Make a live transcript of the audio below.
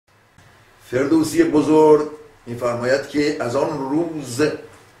فردوسی بزرگ می‌فرماید که از آن روز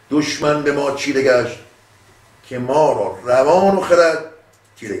دشمن به ما چیره گشت که ما را روان و خرد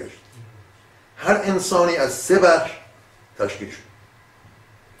چیره گشت. هر انسانی از 3 بخش تشکیل شد: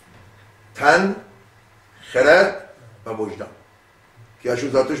 تن، خرد و وجدان، که اشو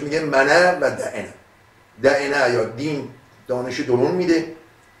زرتشت میگه منه و دعنه. دعنه یا دین دانش درون میده،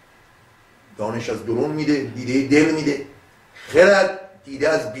 دانش از درون میده، دیده دل میده. خرد دیده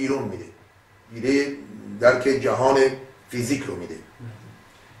از بیرون میده، دیده درک جهان فیزیک رو میده.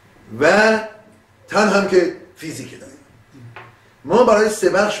 و تن هم که فیزیک داره. ما برای 3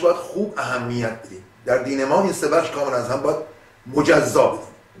 بخش باید خوب اهمیت بدیم. در دین ما این 3 بخش کاملا از هم باید مجزا بدیم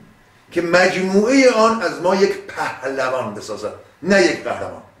که مجموعه آن از ما یک پهلوان بسازد، نه یک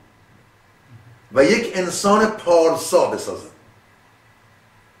قهرمان، و یک انسان پارسا بسازد،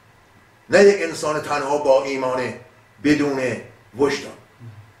 نه یک انسان تنها با ایمان بدون وجدان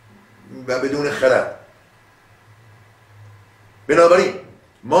و بدون خرد. بنابراین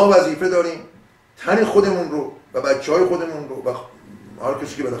ما وظیفه داریم تن خودمون رو و بچه‌های خودمون رو و هر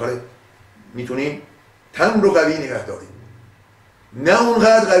کسی که بالاخره میتونیم تن رو قوی نگه داریم، نه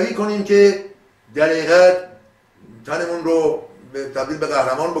اونقدر قوی کنیم که در حقیقت تنمون رو تبدیل به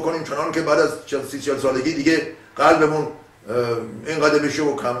قهرمان بکنیم، چنان که بعد از 30-40 سالگی دیگه قلبمون اینقدر بشه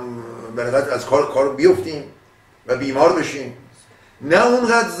و کم در حقیقت از کار بیفتیم و بیمار بشیم، نه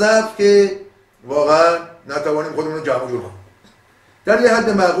اونقدر ضعف که واقعا نتوانیم خودمون رو جمع جور کنیم. در یه حد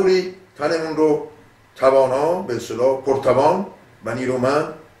معقولی تنمون رو توانا، به اصطلاح پرتوان و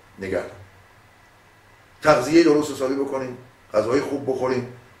نیرومند نگه داریم. تغذیه درست حسابی بکنیم، غذای خوب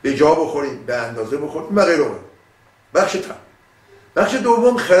بخوریم، به جا بخوریم، به اندازه بخوریم و غیره. بخش تن. بخش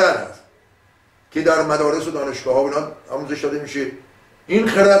دوم خرد هست که در مدارس و دانشگاه ها اینا آموزش داده میشه. این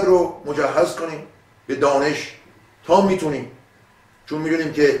خرد رو مجهز کنیم به دانش تا میتونیم، چون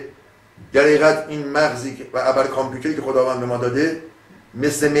میدونیم که در حقیقت این مغزی و ابر کامپیوتری که خداوند به ما داده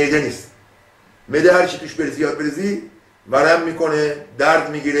مثل معده نیست. معده هر چی توش بریزی یاد بریزی ورم میکنه، درد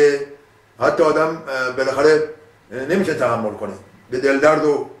میگیره، حتی آدم بالاخره نمیشه تحمل کنه، به دل درد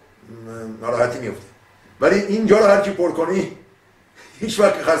و ناراحتی میفته. ولی اینجا رو هر چی پر کنی هیچ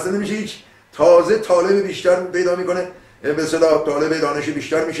وقت خسته نمیشه، هیچ تازه طالب بیشتر پیدا میکنه، به اصطلاح طالب دانش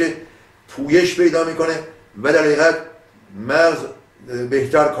بیشتر میشه، پویش پیدا میکنه و در حقیقت مغز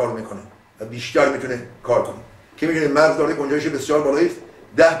بهتر کار میکنه و بیشتر میتونه کار کنه. که میدونید مغز داره گنجایش بسیار بالایی است،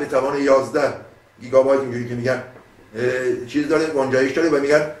 10 به توان 11 گیگابایت اینجوری که میگن چیز داره، گنجایش داره، و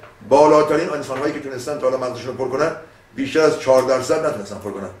میگن بالاترین انسان‌هایی که تونستن تا حالا مغزشون رو پر کنن بیشتر از 4% نتونستن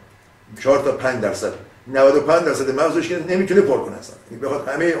پر کنن. 4 تا 5%، 95% مغزش که نمیتونه پر کنه اصلا، بخواد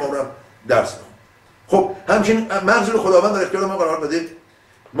همه عمرم درس بخونه. خب همچنین مغز رو خداوند در اختیار ما قرار داده،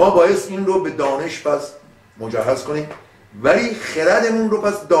 ما باید این رو به دانش پس مجهز کنیم، ولی خردمون رو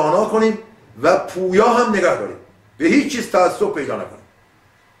پس دانا کنیم و پویا هم نگه داریم، به هیچ چیز تعصب پیدا نکنیم،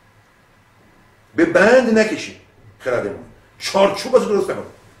 به بند نکشیم خردمون، چارچوب از درست نکنیم،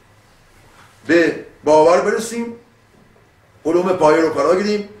 به باور برسیم، علوم پایه رو فرا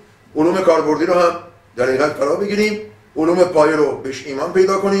گیریم، علوم کاربردی رو هم در حقیقت فرا بگیریم، علوم پایه رو بهش ایمان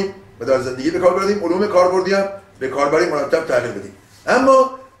پیدا کنیم و در زندگی به کار ببریم، علوم کاربردی هم به کاربری مرتب تغییر بدیم.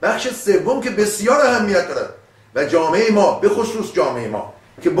 اما بخش سوم که بسیار اهمیت دارد و جامعه ما، به خصوص جامعه ما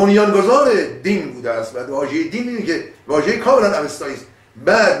که بنیانگذار دین بوده است و واژه دین اینه که واژه کاملا اوستایی است،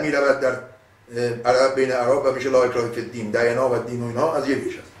 بعد میرود در عرب بین عرب و میشه لا اکراه فی الدین، دینا و دین و اینا از یه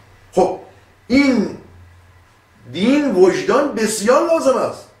پیش است. خب این دین وجدان بسیار لازم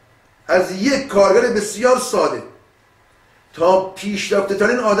است، از یک کارگر بسیار ساده تا پیشرفته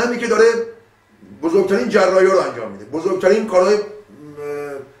ترین آدمی که داره بزرگترین جراحی رو انجام میده، بزرگترین کارهای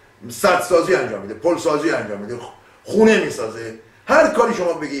سدسازی انجام میده، پل سازی انجام میده، خونه میسازه، هر کاری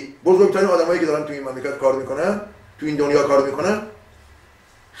شما بگی، بزرگترین آدمایی که دارن تو این مملکت کار میکنن، تو این دنیا کار میکنن،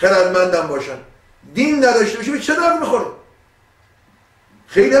 خردمندم باشن، دین نداشته باشه به چه درد میخوره؟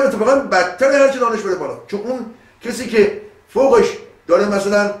 خیلی هم اتفاقا بدتر هرچی دانش بره بالا، چون اون کسی که فوقش داره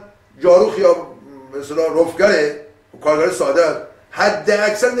مثلا جارو خیاب مثلا رفگره و کارگر ساده، حد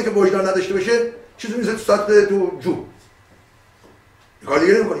اکثر اینه که وجدان نداشته باشه، چیزی میشه تو سطح تو جو کار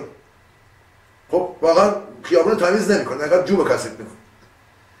دیگه نمی‌کنی. خب واقعا خیابون تمیز نمی‌کنه، انقدر جو به کسب می‌کنه.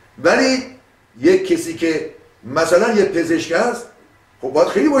 ولی یک کسی که مثلا یه پزشک هست، خب باید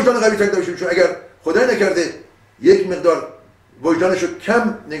خیلی وجدان قوی تر داشته باشه، چون اگر خدای نکرده یک مقدار وجدانش رو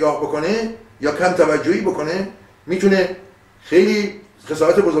کم نگاه بکنه یا کم توجهی بکنه، میتونه خیلی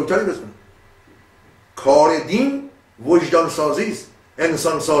خسارت بزرگتری بزنه. کار دین وجدان سازی است،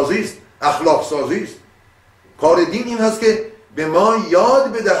 انسان سازی است، اخلاق سازی است. کار دین این هست که به ما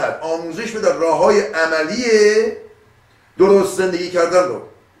یاد بدهد، آموزش بده راههای عملی درست زندگی کردن رو.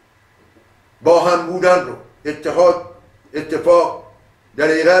 با هم بودن رو، اتحاد، اتفاق، در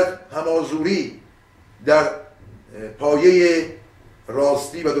حقیقت همازوری در پایه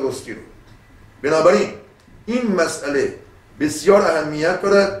راستی و درستی رو. بنابراین این مسئله بسیار اهمیت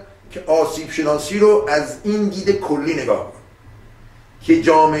دارد که آسیب شناسی رو از این دید کلی نگاه کنیم که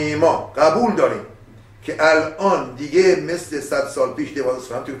جامعه ما قبول داریم که الان دیگه مثل 100 سال پیش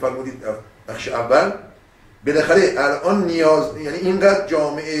توی فرمودید در بخش اول، بالاخره الان نیاز، یعنی اینقدر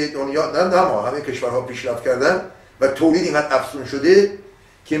جامعه دنیا نه ما همه کشورها پیشرفت کردن و تولید اینقدر افزون شده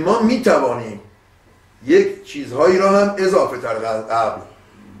که ما میتوانیم یک چیزهایی را هم اضافه تر قبل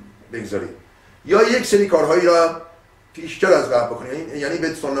بگذاریم یا یک سری کارهایی را هم پیشتر از قبل بکنیم، یعنی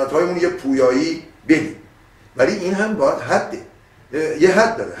به سنت هایمون یه پویایی بدیم، ولی این هم باید حده، یه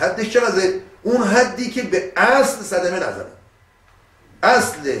حد داره. حدش چقدره؟ اون حدی که به اصل صدمه نزنه.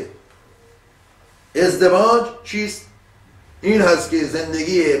 اصل ازدواج چیست؟ این هست که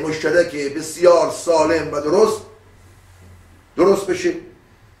زندگی مشترک بسیار سالم و درست بشه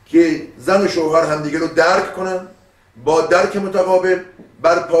که زن و شوهر همدیگه رو درک کنن، با درک متقابل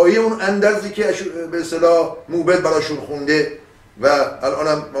بر پایه اون اندرزی که به اصطلاح موبد براشون خونده و الان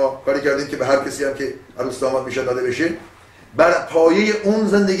هم ما کاری کردیم که به هر کسی هم که عروس داماد میشه داده بشه، بر پایه اون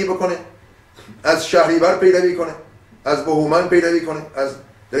زندگی بکنه، از شهریور پیروی کنه، از بهومن پیروی کنه، از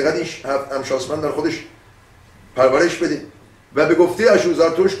دقیقاً این همشاسمن در خودش پرورش بده و به گفته اشو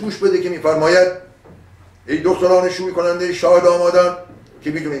زرتشت گوش بده که میفرماید ای دختران شوی کننده شاه دامادان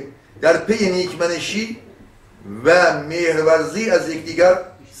که میدونید در پی نیکمنشی و مهرورزی از یکدیگر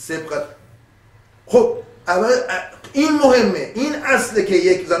سبقت. خب این مهمه، این اصله که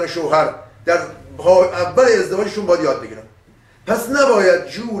یک زن و شوهر در اول ازدواجشون باید یاد بگیرن. پس نباید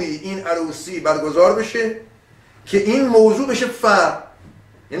جوری این عروسی برگزار بشه که این موضوع بشه فرد،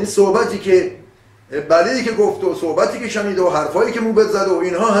 یعنی صحبتی که بلدی که گفت و صحبتی که شنید و حرفایی که موبد زد و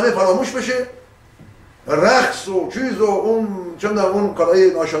اینها همه فراموش بشه، رقص و چیز و اون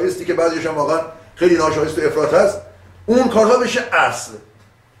کارهای ناشایستی که بعضیش هم واقعا خیلی ناشایست و افراط هست، اون کارها بشه اصل.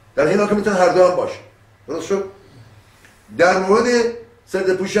 در این حال که میتونه هر دو هم باشه. درست شد؟ در مورد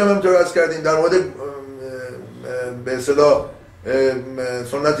سرد پوشی هم همینطور عرض کردیم، در مورد به اصطلاح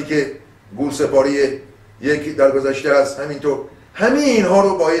سنتی که گور سپاری یک در گذشته هست، همینطور همه اینها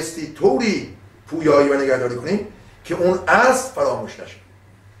رو بایستی طوری پویایی و نگهداری کنیم که اون اصل فراموش نشه.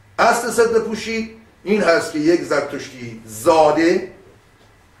 اصل سرد پوشی این هست که یک زرتشتی زاده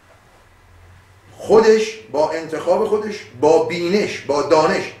خودش با انتخاب خودش، با بینش، با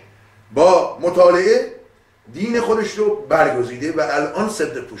دانش، با مطالعه دین خودش رو برگزیده و الان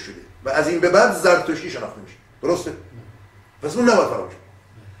سرد پوش شده و از این به بعد زرتشتی شناخته میشه. درسته؟ پس اون نباید فراموش.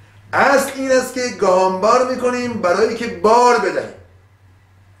 اصل این است که گامبار میکنیم برای که بار بدهیم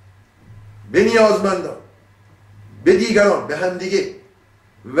به نیازمندان، به دیگران، به همدیگه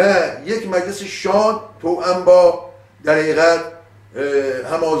و یک مجلس شاد توأم با در حقیقت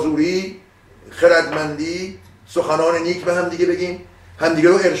همازوری، خردمندی، سخنان نیک به همدیگه بگیم، همدیگه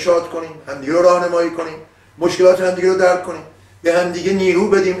رو ارشاد کنیم، همدیگه رو راهنمایی کنیم، مشکلات همدیگه رو درک کنیم، به همدیگه نیرو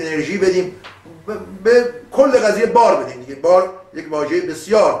بدیم، انرژی بدیم، به کل قضیه بار بدیم دیگه. بار یک واژه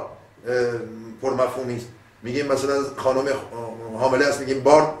بسیار پرمفهومی است. میگیم مثلا خانم حامله است میگیم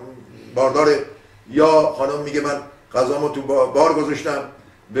بارداره، یا خانم میگه من غذامو تو بار گذاشتم،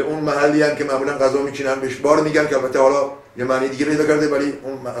 به اون محلی هم که معمولا غذا میچینن بهش بار میگن که البته حالا یه معنی دیگه پیدا کرده ولی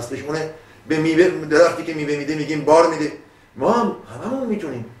اون اصلش مونه. به میوه، درختی که میوه میده میگیم بار میده. ما هم هممون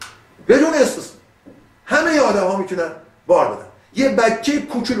میتونیم بدون استثنا، همه آدم ها میتونن بار بدن. یه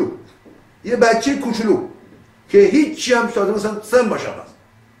بچه کوچولو که هیچی هم شاید مثلا سن باشه هست،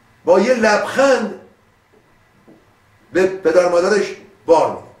 با یه لبخند به پدر مادرش بار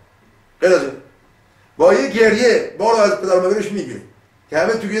میده. غیر از این با یه گریه بار از پدر مادرش میگیره که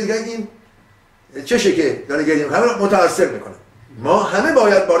همه تو گریه دیگه این چشه که داره گریه میکنه، همه متاثر میکنه. ما همه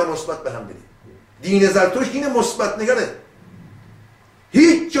باید بار مثبت به هم بدیم. دین زرتشت دین مثبت نگره،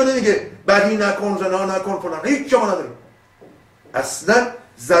 هیچ جا نمیگه بدی نکن، زنا نکن، فلان، هیچ جا ما نداریم. اصلا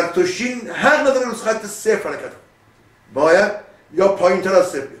زرتشتی حق نداره رو خط صفر حرکت کنه، باید یا پایین تر از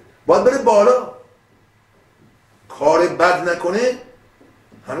صفر، باید بره بالا. کار بد نکنه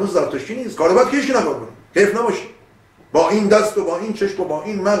هنوز زرتشتی نیست. کار بد که هیچ نکنه، کیف نباشه، با این دست و با این چشم و با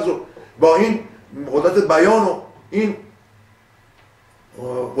این مغز و با این قدرت بیان و این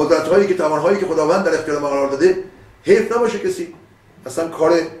قدرت هایی که توانهایی که خداوند در اختیار ما قرار داده، حیف نباشه کسی اصلا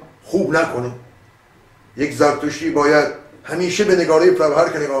کار خوب نکنه. یک زرتشتی باید همیشه به نگاره فروهر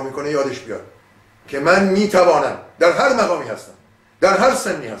که نگاه میکنه یادش بیاد که من میتوانم در هر مقامی هستم، در هر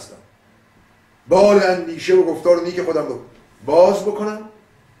سنی هستم، بال اندیشه و گفتار نیک خودم رو باز بکنم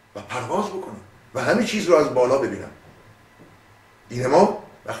و پرواز بکنم و همه چیز رو از بالا ببینم. این ما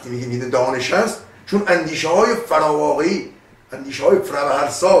وقتی میگیم دین دانش هست، چون اندیشه های فراواقعی، اندیشه های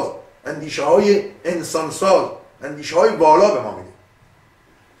فروهرساز، اندیشه های انسانساز، اندیشه های بالا به ما میده.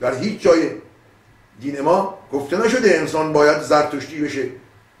 در هیچ جای دین ما گفته نشده انسان باید زرتشتی بشه،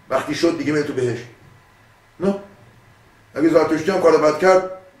 وقتی شد دیگه میره تو بهشت. نه، اگه زرتشتی هم کار بد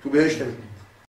کرد تو بهشت نمیره.